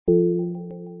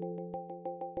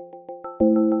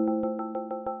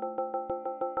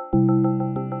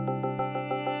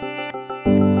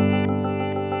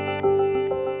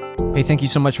Hey, thank you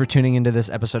so much for tuning into this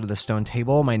episode of The Stone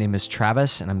Table. My name is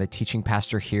Travis, and I'm the teaching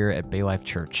pastor here at Bay Life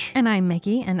Church. And I'm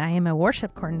Mickey, and I am a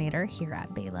worship coordinator here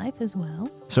at Bay Life as well.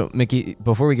 So, Mickey,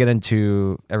 before we get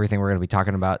into everything we're going to be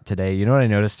talking about today, you know what I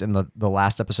noticed in the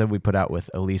last episode we put out with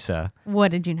Elisa?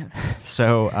 What did you notice?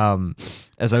 So,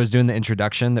 as I was doing the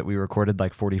introduction that we recorded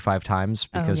like 45 times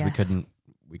because we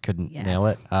couldn't nail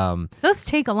it. Those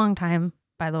take a long time,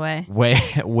 by the way.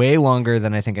 Way longer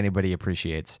than I think anybody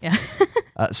appreciates. Yeah.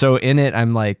 So in it,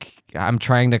 I'm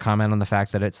trying to comment on the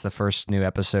fact that it's the first new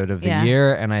episode of the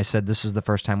year, and I said this is the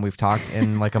first time we've talked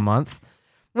in like a month.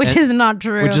 Which is not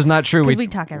true. Which is not true. Because we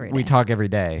talk every day. We talk every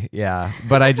day, yeah.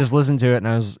 But I just listened to it,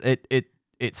 and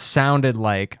it sounded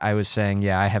like I was saying,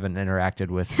 I haven't interacted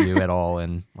with you at all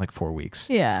in like 4 weeks.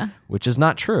 Yeah. Which is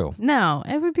not true. No,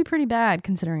 it would be pretty bad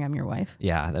considering I'm your wife.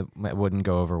 Yeah, that wouldn't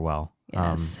go over well.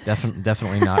 Yes.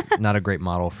 Definitely not a great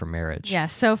model for marriage. Yeah,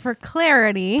 so for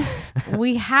clarity,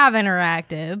 we have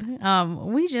interacted.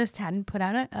 We just hadn't put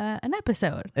out an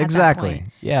episode. Exactly. At that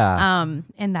point, yeah.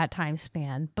 In that time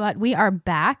span. But we are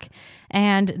back,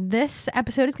 and this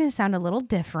episode is going to sound a little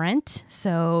different.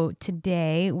 So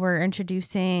today we're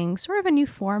introducing sort of a new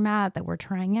format that we're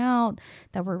trying out,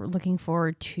 that we're looking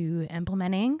forward to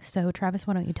implementing. So Travis,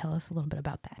 why don't you tell us a little bit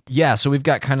about that? Yeah, so we've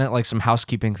got kind of like some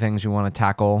housekeeping things we want to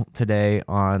tackle today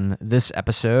on this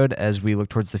episode as we look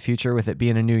towards the future with it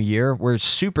being a new year. We're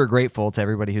super grateful to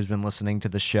everybody who's been listening to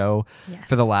the show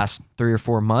for the last 3 or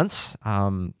 4 months,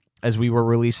 as we were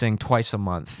releasing twice a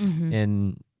month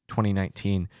in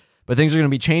 2019. But things are going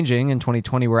to be changing in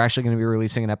 2020. We're actually going to be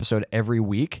releasing an episode every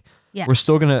week. Yes. We're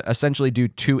still going to essentially do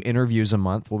 2 interviews a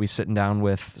month. We'll be sitting down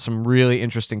with some really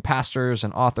interesting pastors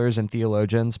and authors and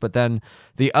theologians, but then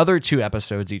the other 2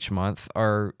 episodes each month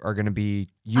are going to be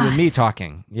you and me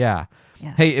talking. Yeah.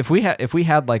 Yes. Hey, if we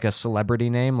had like a celebrity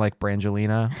name like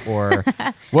Brangelina or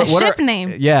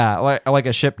name. Yeah, like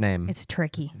a ship name. It's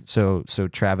tricky. So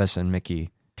Travis and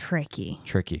Mickey. Tricky.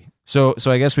 So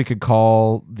I guess we could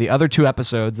call the other 2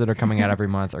 episodes that are coming out every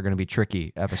month are going to be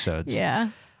tricky episodes. Yeah.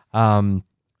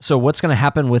 So what's going to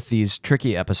happen with these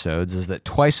tricky episodes is that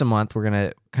twice a month we're going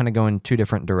to kind of go in 2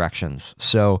 different directions.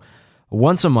 So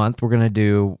once a month we're going to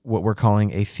do what we're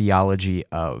calling a theology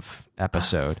of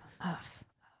episode.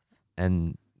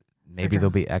 And maybe there'll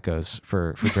be echoes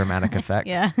for dramatic effect.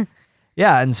 Yeah.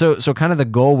 Yeah, and so kind of the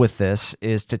goal with this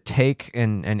is to take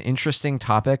an interesting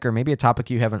topic or maybe a topic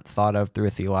you haven't thought of through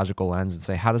a theological lens and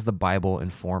say, how does the Bible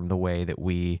inform the way that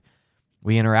we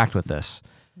interact with this?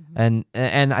 And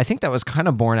I think that was kind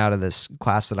of born out of this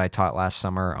class that I taught last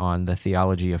summer on the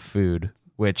theology of food,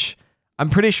 which I'm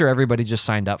pretty sure everybody just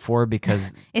signed up for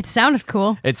because it sounded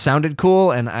cool.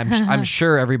 And I'm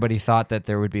sure everybody thought that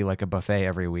there would be like a buffet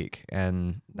every week,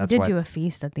 and that's we did do a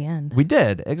feast at the end. We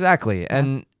did, exactly,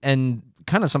 yeah. And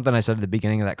kind of something I said at the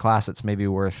beginning of that class that's maybe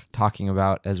worth talking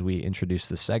about as we introduce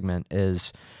this segment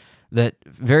is that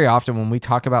very often when we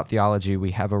talk about theology,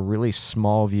 we have a really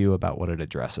small view about what it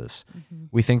addresses.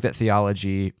 We think that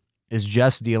theology is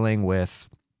just dealing with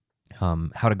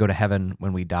how to go to heaven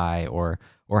when we die or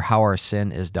how our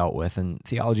sin is dealt with, and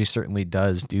theology certainly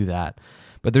does do that.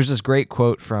 But there's this great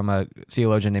quote from a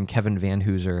theologian named Kevin Van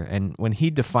Hooser, and when he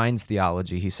defines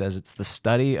theology, he says it's the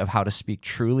study of how to speak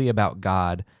truly about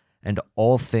God and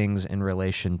all things in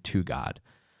relation to God.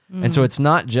 And so it's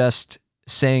not just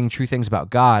saying true things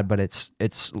about God, but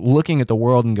it's looking at the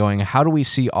world and going, how do we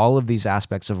see all of these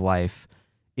aspects of life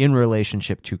in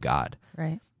relationship to God?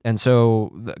 Right. And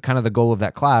so kind of the goal of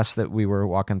that class that we were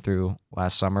walking through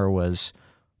last summer was,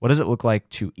 what does it look like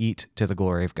to eat to the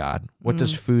glory of God? What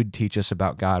does food teach us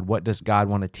about God? What does God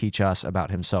want to teach us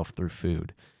about himself through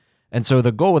food? And so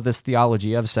the goal with this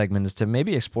theology of segment is to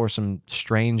maybe explore some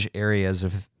strange areas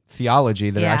of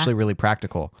theology that are actually really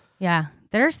practical. Yeah,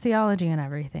 there's theology in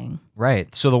everything.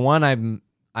 Right. So the one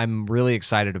I'm really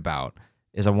excited about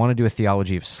is I want to do a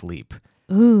theology of sleep.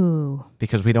 Ooh.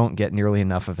 Because we don't get nearly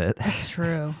enough of it. That's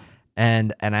true.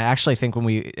 And I actually think when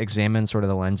we examine sort of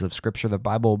the lens of Scripture, the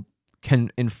Bible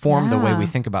can inform the way we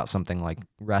think about something like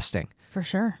resting. For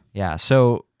sure. Yeah.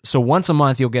 So once a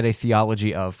month, you'll get a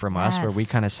theology of from us where we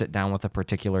kind of sit down with a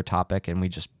particular topic and we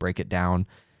just break it down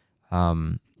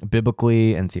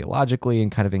biblically and theologically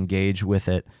and kind of engage with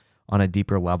it on a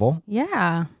deeper level.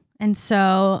 Yeah. And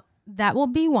so that will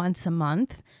be once a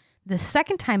month. The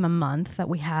second time a month that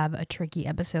we have a tricky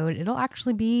episode, it'll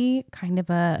actually be kind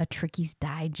of a Tricky's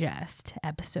Digest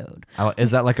episode. Oh,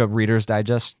 is that like a Reader's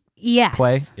Digest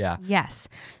play? Yeah. Yes.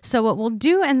 So what we'll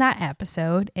do in that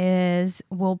episode is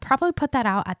we'll probably put that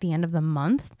out at the end of the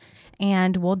month,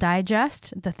 and we'll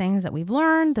digest the things that we've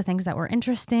learned, the things that were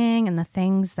interesting, and the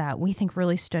things that we think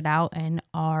really stood out in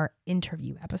our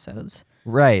interview episodes.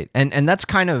 Right. And that's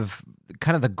kind of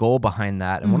the goal behind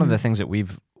that. And one of the things that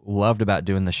we've loved about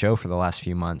doing the show for the last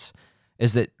few months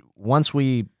is that once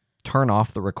we turn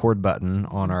off the record button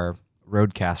on our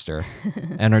Rodecaster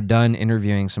and are done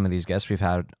interviewing some of these guests we've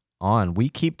had on, we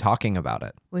keep talking about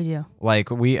it. We do. Like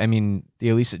the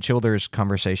Elisa Childers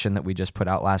conversation that we just put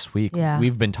out last week,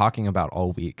 we've been talking about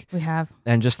all week. We have.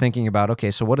 And just thinking about,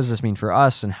 okay, so what does this mean for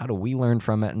us and how do we learn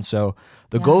from it? And so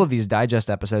the goal of these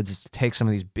digest episodes is to take some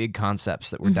of these big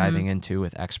concepts that we're diving into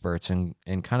with experts and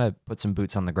kind of put some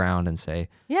boots on the ground and say,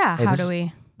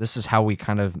 hey, this is how we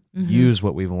kind of use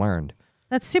what we've learned.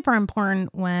 That's super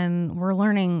important when we're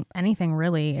learning anything,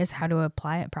 really, is how to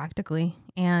apply it practically.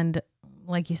 And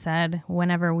like you said,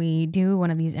 whenever we do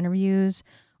one of these interviews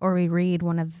or we read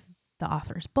one of the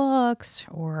author's books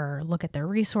or look at their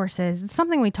resources, it's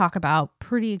something we talk about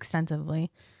pretty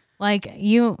extensively. Like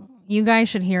you guys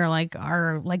should hear like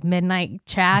our like midnight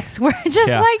chats where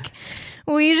just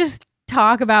we just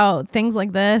talk about things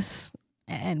like this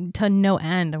and to no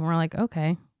end. And we're like,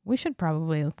 okay, we should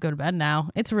probably go to bed now.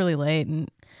 It's really late.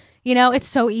 And it's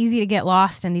so easy to get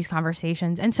lost in these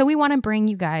conversations. And so we want to bring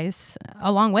you guys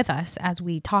along with us as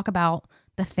we talk about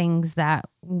the things that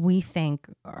we think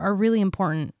are really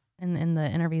important in the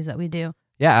interviews that we do.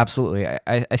 Yeah, absolutely.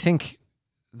 I think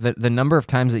the number of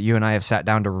times that you and I have sat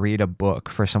down to read a book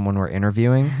for someone we're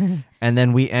interviewing, and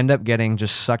then we end up getting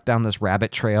just sucked down this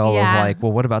rabbit trail of like,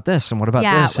 well, what about this? And what about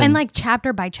this? And like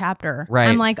chapter by chapter. Right.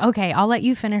 I'm like, okay, I'll let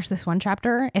you finish this one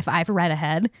chapter if I've read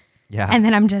ahead. Yeah. And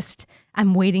then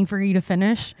I'm waiting for you to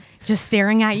finish, just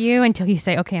staring at you until you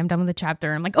say, okay, I'm done with the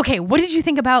chapter. I'm like, okay, what did you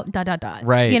think about ...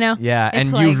 Right. Yeah.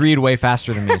 And you read way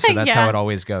faster than me. So that's how it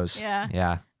always goes. Yeah.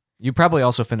 Yeah. You probably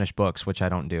also finish books, which I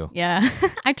don't do. Yeah.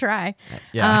 I try.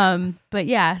 Yeah. But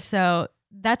yeah, so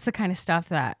that's the kind of stuff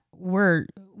that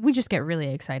we just get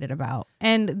really excited about.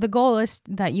 And the goal is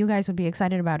that you guys would be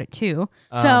excited about it too.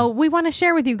 So we want to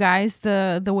share with you guys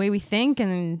the way we think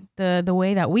and the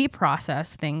way that we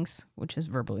process things, which is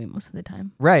verbally most of the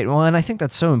time. Right. Well, and I think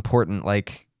that's so important.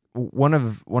 Like one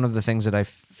of the things that I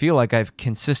feel like I've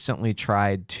consistently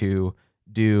tried to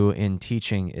do in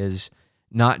teaching is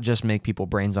not just make people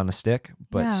brains on a stick,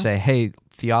 but say, hey,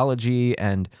 theology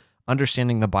and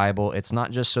understanding the Bible, it's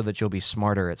not just so that you'll be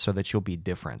smarter, it's so that you'll be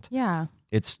different. Yeah.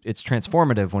 It's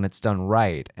transformative when it's done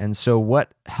right. And so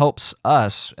what helps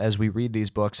us as we read these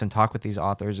books and talk with these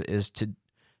authors is to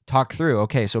talk through,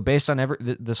 okay, so based on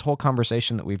this whole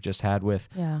conversation that we've just had with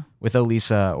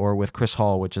Elisa or with Chris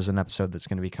Hall, which is an episode that's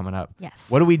going to be coming up. Yes.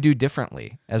 What do we do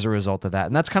differently as a result of that?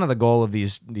 And that's kind of the goal of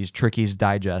these Trickies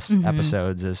Digest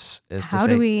episodes is to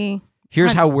say,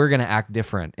 here's how we're going to act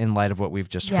different in light of what we've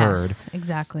just heard. Yes,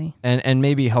 exactly. And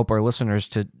maybe help our listeners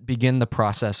to begin the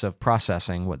process of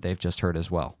processing what they've just heard as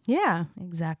well. Yeah,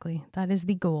 exactly. That is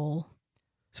the goal.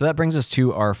 So that brings us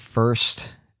to our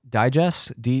first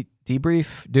digest,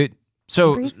 debrief.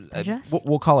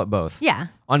 We'll call it both. Yeah.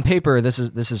 On paper, this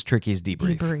is Tricky's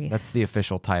debrief. That's the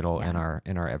official title in our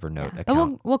Evernote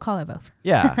account. But we'll call it both.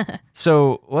 Yeah.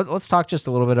 So let's talk just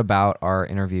a little bit about our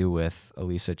interview with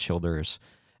Elisa Childers.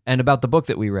 And about the book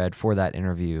that we read for that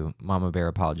interview, Mama Bear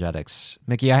Apologetics.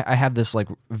 Mickey, I have this like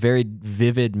very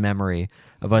vivid memory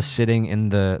of us sitting in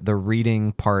the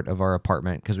reading part of our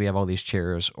apartment because we have all these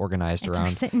chairs organized around.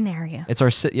 It's our sitting area. It's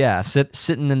our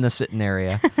sitting in the sitting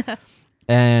area.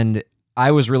 And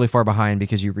I was really far behind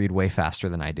because you read way faster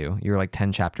than I do. You were like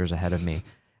 10 chapters ahead of me.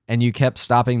 And you kept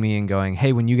stopping me and going,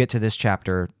 hey, when you get to this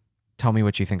chapter, tell me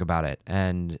what you think about it.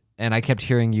 And I kept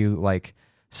hearing you like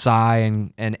sigh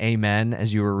and amen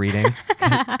as you were reading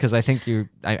because I think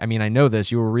I know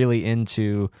this, you were really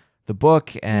into the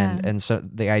book and so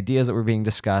the ideas that were being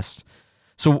discussed.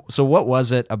 So what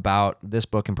was it about this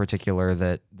book in particular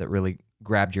that really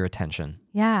grabbed your attention?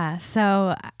 Yeah,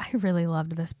 so I really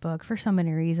loved this book for so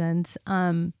many reasons.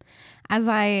 As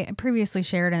I previously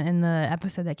shared in the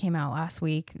episode that came out last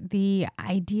week, the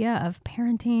idea of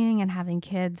parenting and having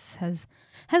kids has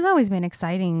always been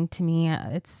exciting to me.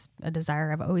 It's a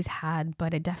desire I've always had,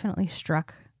 but it definitely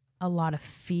struck a lot of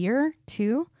fear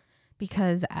too,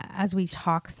 because as we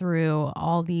talk through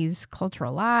all these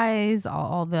cultural lies,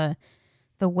 all the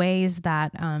ways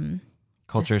that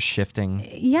culture's shifting.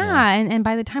 Yeah. And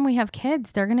by the time we have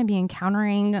kids, they're going to be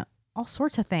encountering all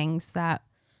sorts of things that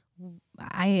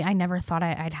I never thought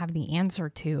I'd have the answer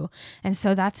to. And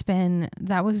so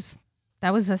that was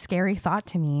a scary thought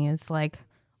to me. It's like,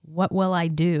 what will I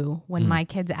do when my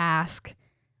kids ask,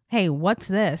 hey, what's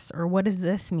this? Or what does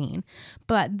this mean?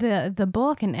 But the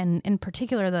book and in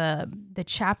particular, the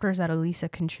chapters that Elisa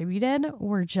contributed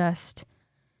were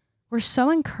so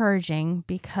encouraging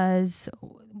because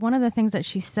one of the things that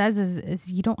she says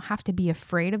is you don't have to be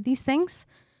afraid of these things.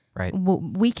 Right.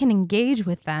 We can engage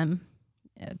with them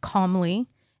calmly,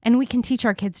 and we can teach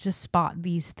our kids to spot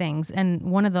these things. And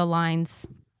one of the lines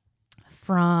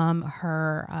from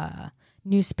her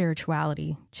New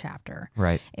Spirituality chapter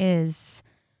is,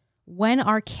 when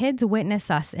our kids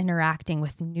witness us interacting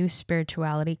with new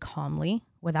spirituality calmly,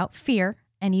 without fear,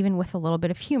 and even with a little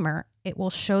bit of humor, it will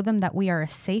show them that we are a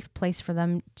safe place for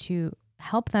them to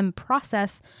help them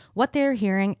process what they're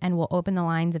hearing, and will open the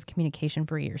lines of communication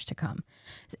for years to come.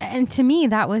 And to me,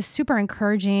 that was super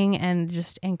encouraging and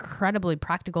just incredibly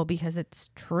practical, because it's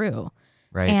true.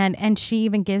 Right. And she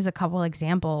even gives a couple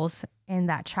examples in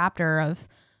that chapter of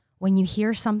when you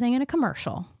hear something in a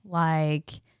commercial,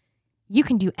 like, you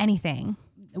can do anything.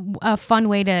 A fun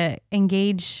way to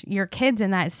engage your kids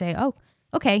in that is say, oh,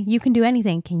 okay, you can do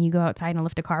anything. Can you go outside and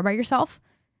lift a car by yourself?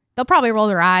 They'll probably roll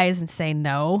their eyes and say,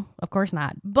 no, of course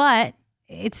not. But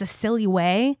it's a silly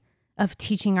way of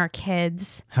teaching our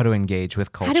kids how to engage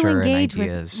with culture and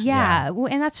ideas.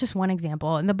 And that's just one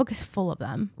example. And the book is full of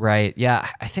them. Right. Yeah.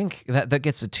 I think that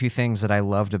gets to two things that I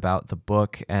loved about the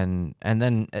book, and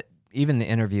then even the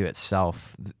interview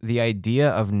itself, the idea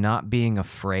of not being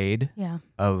afraid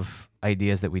of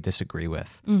ideas that we disagree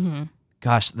with. Mm-hmm.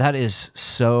 Gosh, that is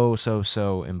so, so,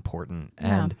 so important.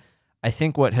 Yeah. And I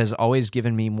think what has always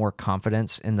given me more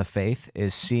confidence in the faith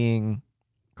is seeing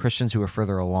Christians who are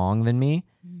further along than me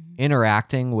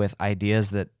interacting with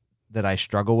ideas that I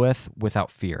struggle with without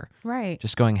fear. Right.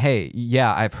 Just going, hey,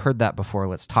 yeah, I've heard that before.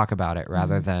 Let's talk about it,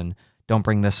 rather than don't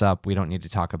bring this up. We don't need to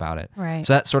talk about it. Right.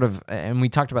 So that sort of, and we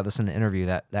talked about this in the interview,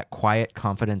 that quiet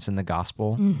confidence in the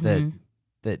gospel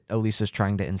that Elisa's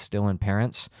trying to instill in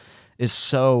parents is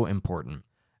so important.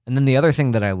 And then the other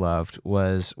thing that I loved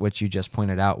was what you just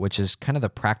pointed out, which is kind of the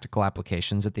practical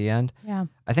applications at the end. Yeah.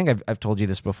 I think I've told you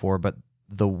this before, but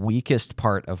the weakest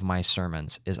part of my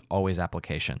sermons is always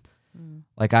application.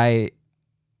 Like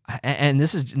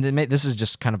this is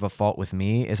just kind of a fault with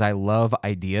me, is I love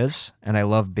ideas, and I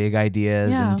love big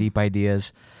ideas and deep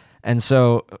ideas. And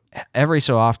so every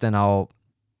so often I'll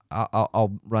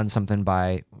run something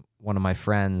by one of my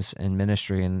friends in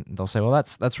ministry, and they'll say, well,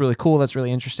 that's really cool. That's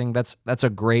really interesting. That's a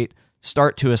great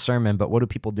start to a sermon, but what do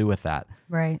people do with that?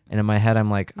 Right. And in my head, I'm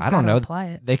like, I don't know. Apply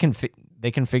it. They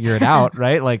can figure it out,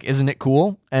 right? Like, isn't it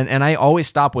cool? And I always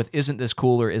stop with, isn't this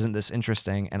cool or isn't this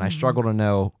interesting? And I struggle to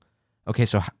know, okay,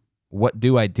 so what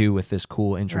do I do with this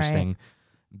cool, interesting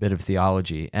bit of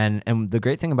theology? And the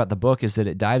great thing about the book is that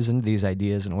it dives into these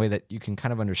ideas in a way that you can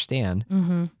kind of understand,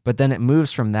 but then it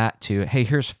moves from that to, hey,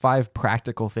 here's 5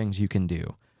 practical things you can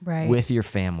do with your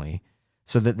family,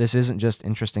 so that this isn't just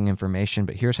interesting information,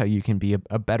 but here's how you can be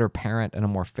a better parent and a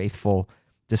more faithful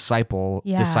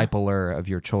discipler of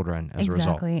your children as a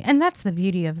result. Exactly. And that's the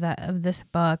beauty of this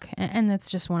book. And that's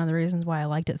just one of the reasons why I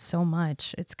liked it so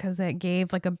much. It's because it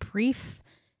gave like a brief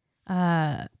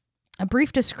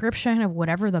description of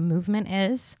whatever the movement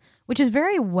is, which is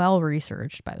very well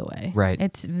researched, by the way. Right.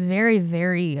 It's very,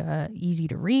 very easy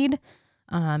to read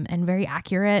and very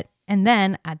accurate. And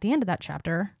then at the end of that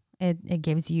chapter, it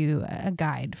gives you a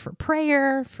guide for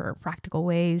prayer, for practical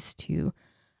ways to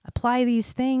apply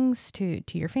these things to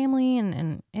your family.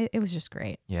 And it was just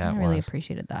great. Yeah, I really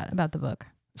appreciated that about the book.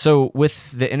 So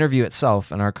with the interview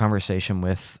itself and our conversation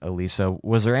with Elisa,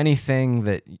 was there anything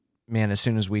that, man, as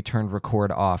soon as we turned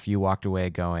record off, you walked away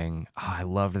going, oh, I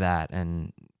loved that?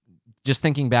 And just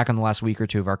thinking back on the last week or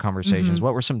two of our conversations,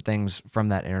 what were some things from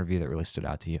that interview that really stood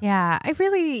out to you? Yeah, I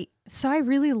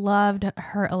really loved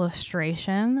her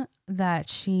illustration that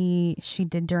she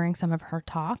did during some of her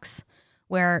talks,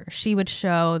 where she would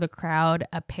show the crowd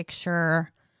a picture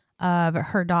of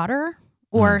her daughter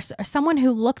or someone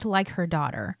who looked like her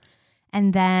daughter.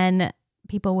 And then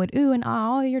people would, ooh and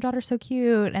oh, your daughter's so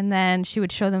cute. And then she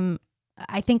would show them,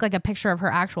 I think, like a picture of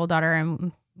her actual daughter,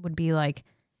 and would be like,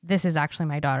 this is actually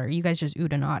my daughter. You guys just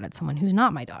oohed and awed at someone who's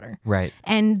not my daughter. Right.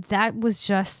 And that was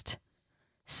just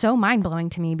so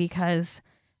mind-blowing to me, because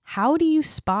how do you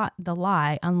spot the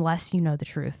lie unless you know the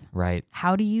truth? Right.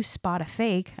 How do you spot a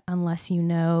fake unless you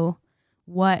know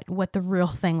what the real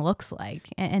thing looks like?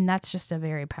 And that's just a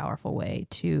very powerful way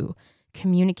to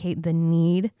communicate the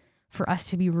need for us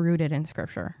to be rooted in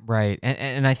Scripture. Right.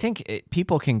 And I think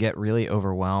people can get really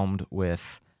overwhelmed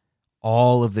with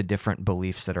all of the different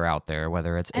beliefs that are out there,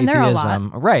 whether it's and there are a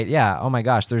atheism. lot. Right. Yeah. Oh my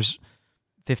gosh. There's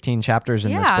 15 chapters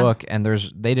in this book, and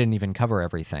they didn't even cover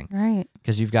everything. Right.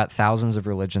 Because you've got thousands of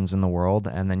religions in the world,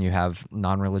 and then you have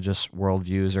non-religious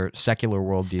worldviews or secular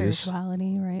worldviews.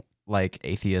 Spirituality, right. Like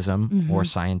atheism or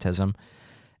scientism.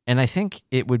 And I think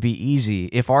it would be easy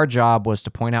if our job was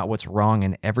to point out what's wrong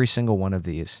in every single one of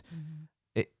these.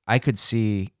 I could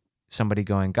see somebody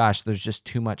going, gosh, there's just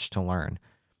too much to learn.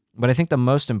 But I think the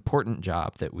most important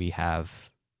job that we have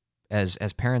as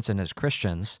parents and as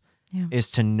Christians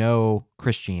is to know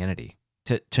Christianity,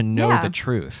 to know the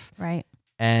truth. Right.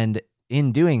 And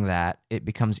in doing that, it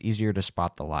becomes easier to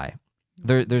spot the lie.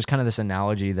 There's kind of this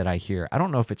analogy that I hear. I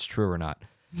don't know if it's true or not.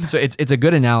 So it's a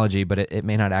good analogy, but it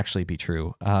may not actually be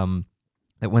true.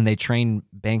 That when they train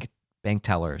bank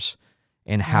tellers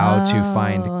in how to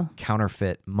find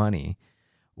counterfeit money,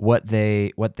 what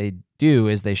they do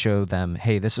is they show them,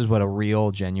 hey, this is what a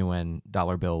real, genuine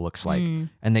dollar bill looks like.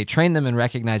 And they train them in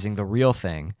recognizing the real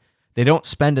thing. They don't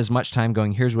spend as much time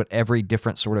going, here's what every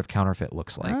different sort of counterfeit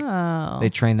looks like. Oh. They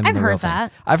train them in the real thing. I've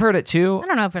heard that. I've heard it too. I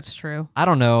don't know if it's true. I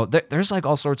don't know. There's like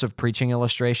all sorts of preaching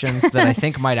illustrations that I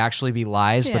think might actually be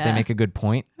lies, but they make a good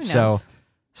point. So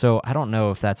I don't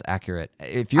know if that's accurate.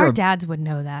 If Our dads would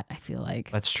know that, I feel like.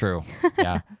 That's true.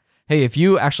 Yeah. Hey, if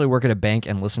you actually work at a bank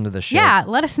and listen to the show,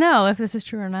 let us know if this is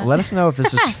true or not. Let us know if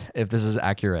this is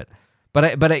accurate.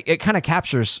 But it kind of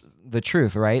captures the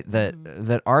truth, right?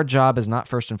 That our job is not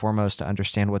first and foremost to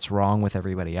understand what's wrong with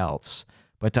everybody else,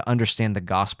 but to understand the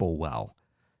gospel well,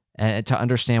 and to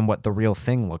understand what the real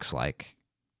thing looks like.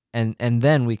 And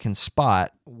then we can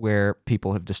spot where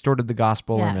people have distorted the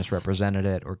gospel or misrepresented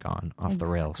it or gone off the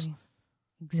rails.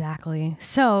 Exactly.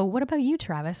 So what about you,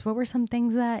 Travis? What were some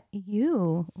things that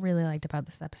you really liked about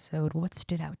this episode? What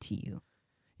stood out to you?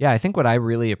 Yeah, I think what I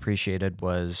really appreciated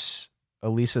was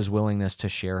Elisa's willingness to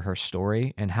share her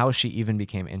story and how she even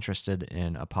became interested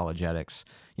in apologetics.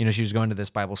 You know, she was going to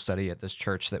this Bible study at this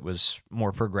church that was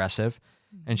more progressive,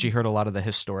 and she heard a lot of the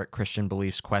historic Christian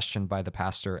beliefs questioned by the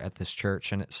pastor at this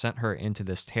church, and it sent her into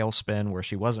this tailspin where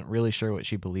she wasn't really sure what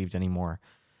she believed anymore.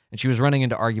 And she was running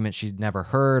into arguments she'd never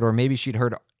heard, or maybe she'd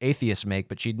heard atheists make,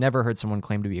 but she'd never heard someone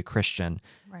claim to be a Christian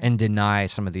and deny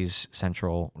some of these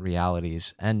central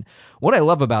realities. And what I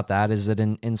love about that is that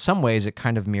in some ways it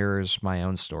kind of mirrors my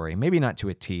own story. Maybe not to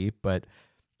a T, but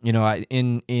you know,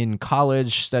 in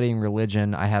college studying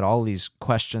religion, I had all these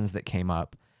questions that came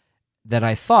up that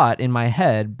I thought in my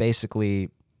head,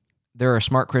 basically, there are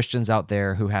smart Christians out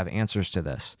there who have answers to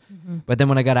this. But then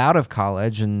when I got out of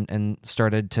college and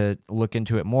started to look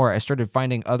into it more, I started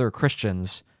finding other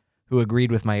Christians who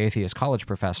agreed with my atheist college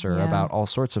professor about all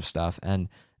sorts of stuff. And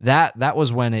that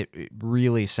was when it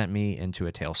really sent me into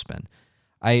a tailspin.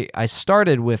 I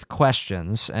started with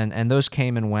questions, and those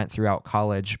came and went throughout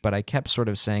college, but I kept sort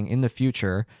of saying, in the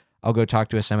future, I'll go talk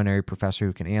to a seminary professor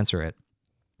who can answer it.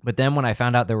 But then when I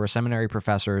found out there were seminary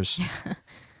professors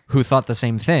who thought the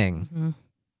same thing,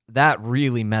 that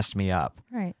really messed me up.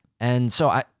 Right. And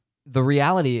so the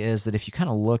reality is that if you kind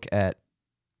of look at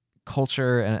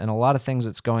culture and a lot of things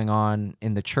that's going on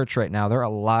in the church right now, there are a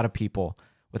lot of people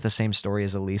with the same story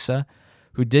as Elisa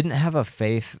who didn't have a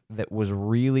faith that was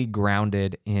really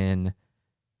grounded in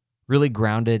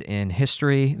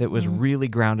history, that was really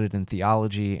grounded in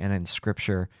theology and in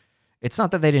scripture. It's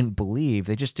not that they didn't believe,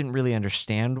 they just didn't really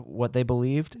understand what they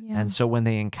believed. And so when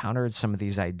they encountered some of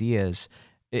these ideas,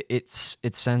 it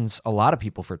sends a lot of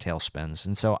people for tailspins.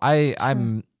 And so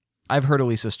I've heard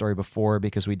Elisa's story before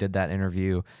because we did that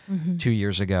interview 2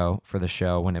 years ago for the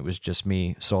show when it was just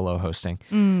me solo hosting.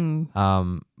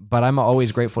 But I'm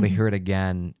always grateful to hear it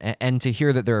again and to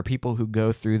hear that there are people who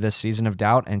go through this season of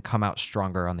doubt and come out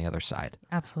stronger on the other side.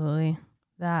 Absolutely.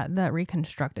 That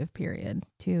reconstructive period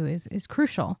too is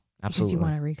crucial. Absolutely. Because you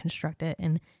want to reconstruct it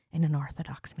in an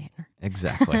orthodox manner.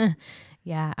 Exactly.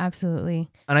 Yeah,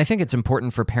 absolutely. And I think it's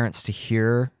important for parents to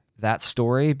hear that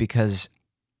story because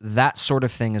that sort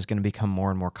of thing is going to become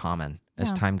more and more common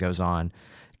as time goes on.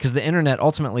 Because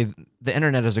ultimately, the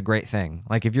internet is a great thing.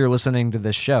 Like if you're listening to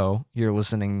this show, you're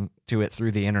listening to it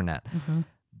through the internet.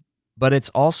 But it's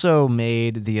also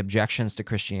made the objections to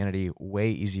Christianity way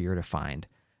easier to find.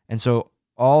 And so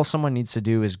all someone needs to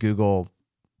do is Google,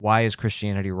 why is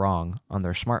Christianity wrong on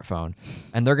their smartphone?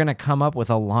 And they're going to come up with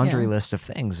a laundry list of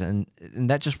things. And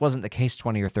that just wasn't the case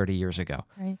 20 or 30 years ago.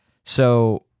 Right.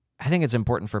 So I think it's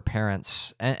important for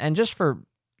parents and just for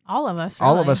all of us,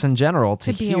 all of us in general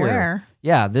to be hear, aware.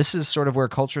 Yeah, this is sort of where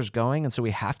culture is going. And so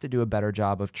we have to do a better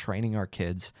job of training our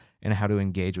kids in how to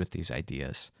engage with these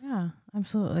ideas. Yeah,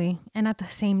 absolutely. And at the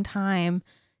same time,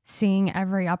 seeing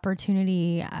every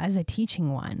opportunity as a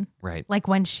teaching one. Right. Like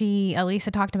when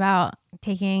Elisa talked about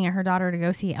taking her daughter to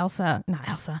go see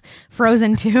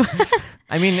Frozen 2.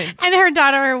 I mean, and her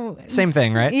daughter... Same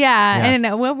thing, right? Yeah.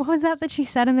 And what was that she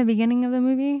said in the beginning of the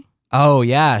movie? Oh,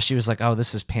 yeah. She was like, oh,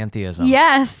 this is pantheism.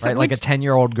 Yes. Right? Like a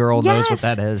 10-year-old girl knows what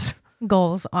that is.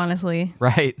 Goals, honestly.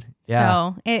 Right.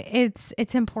 Yeah. So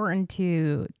it's important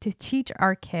to teach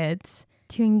our kids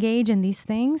to engage in these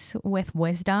things with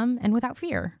wisdom and without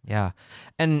fear. Yeah.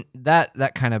 And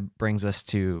that kind of brings us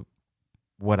to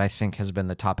what I think has been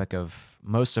the topic of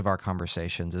most of our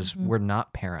conversations is we're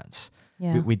not parents.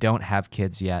 Yeah. We don't have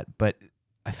kids yet, but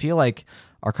I feel like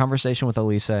our conversation with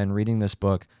Elisa and reading this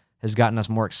book has gotten us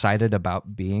more excited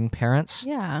about being parents.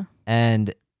 Yeah.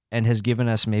 And has given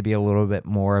us maybe a little bit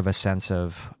more of a sense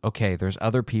of, okay, there's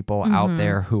other people out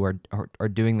there who are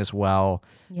doing this well,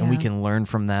 and we can learn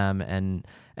from them, and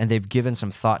they've given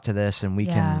some thought to this, and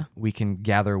we can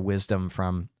gather wisdom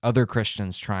from other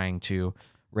Christians trying to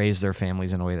raise their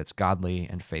families in a way that's godly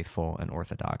and faithful and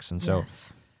orthodox. And so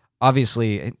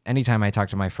obviously, anytime I talk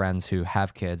to my friends who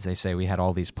have kids, they say we had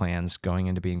all these plans going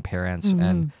into being parents,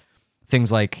 and things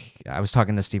like, I was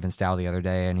talking to Stephen Stow the other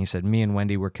day, and he said, me and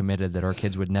Wendy were committed that our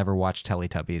kids would never watch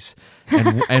Teletubbies.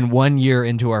 And 1 year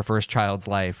into our first child's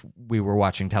life, we were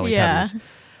watching Teletubbies.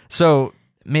 So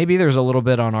maybe there's a little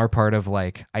bit on our part of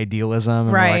like idealism.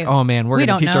 And we're like, oh man, we're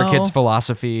going to teach our kids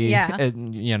philosophy, at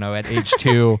age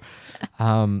 2.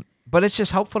 But it's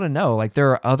just helpful to know, like,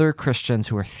 there are other Christians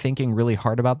who are thinking really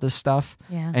hard about this stuff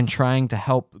and trying to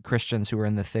help Christians who are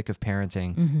in the thick of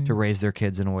parenting to raise their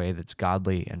kids in a way that's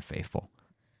godly and faithful.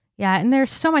 Yeah, and there's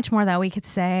so much more that we could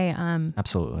say.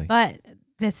 Absolutely. But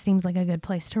this seems like a good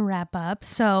place to wrap up.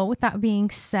 So with that being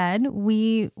said,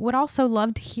 we would also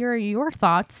love to hear your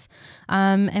thoughts,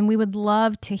 and we would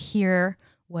love to hear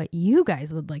what you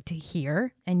guys would like to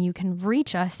hear, and you can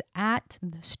reach us at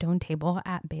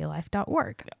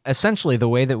thestonetable@baylife.org. Essentially, the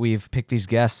way that we've picked these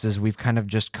guests is we've kind of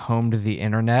just combed the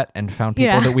internet and found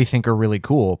people that we think are really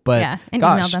cool. But and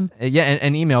emailed them.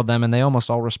 And emailed them, and they almost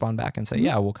all respond back and say,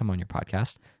 yeah, we'll come on your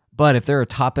podcast. But if there are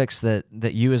topics that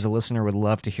you as a listener would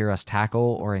love to hear us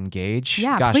tackle or engage,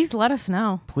 please let us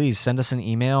know. Please send us an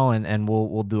email, and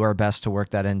we'll do our best to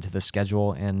work that into the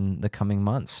schedule in the coming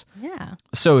months. Yeah.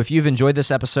 So if you've enjoyed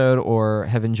this episode or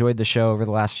have enjoyed the show over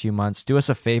the last few months, do us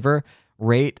a favor,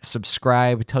 rate,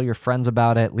 subscribe, tell your friends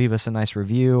about it, leave us a nice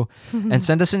review, and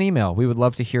send us an email. We would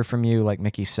love to hear from you, like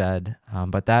Mickey said.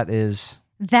 But that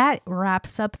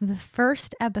wraps up the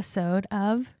first episode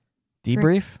of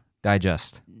Debrief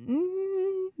Digest.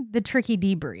 The tricky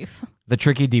debrief. The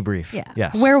tricky debrief. Yeah.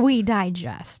 Yes. Where we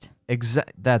digest. That's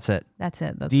it. That's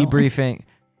it. That's debriefing.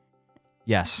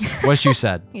 Yes. What you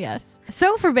said. Yes.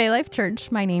 So for Bay Life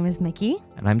Church, my name is Mickey.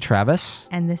 And I'm Travis.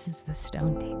 And this is the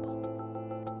Stone Table.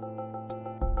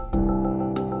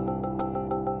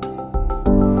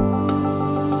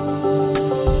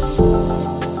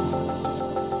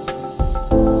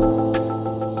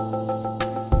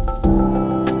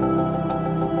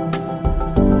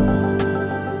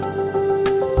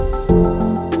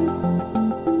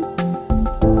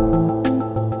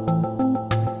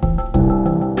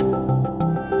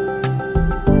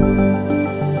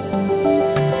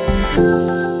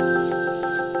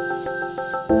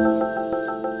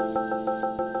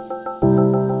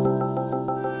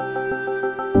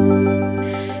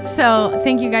 So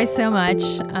thank you guys so much.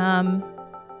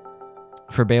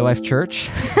 For Bay Life Church.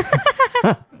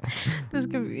 This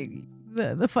could be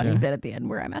the funny bit at the end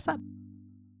where I mess up.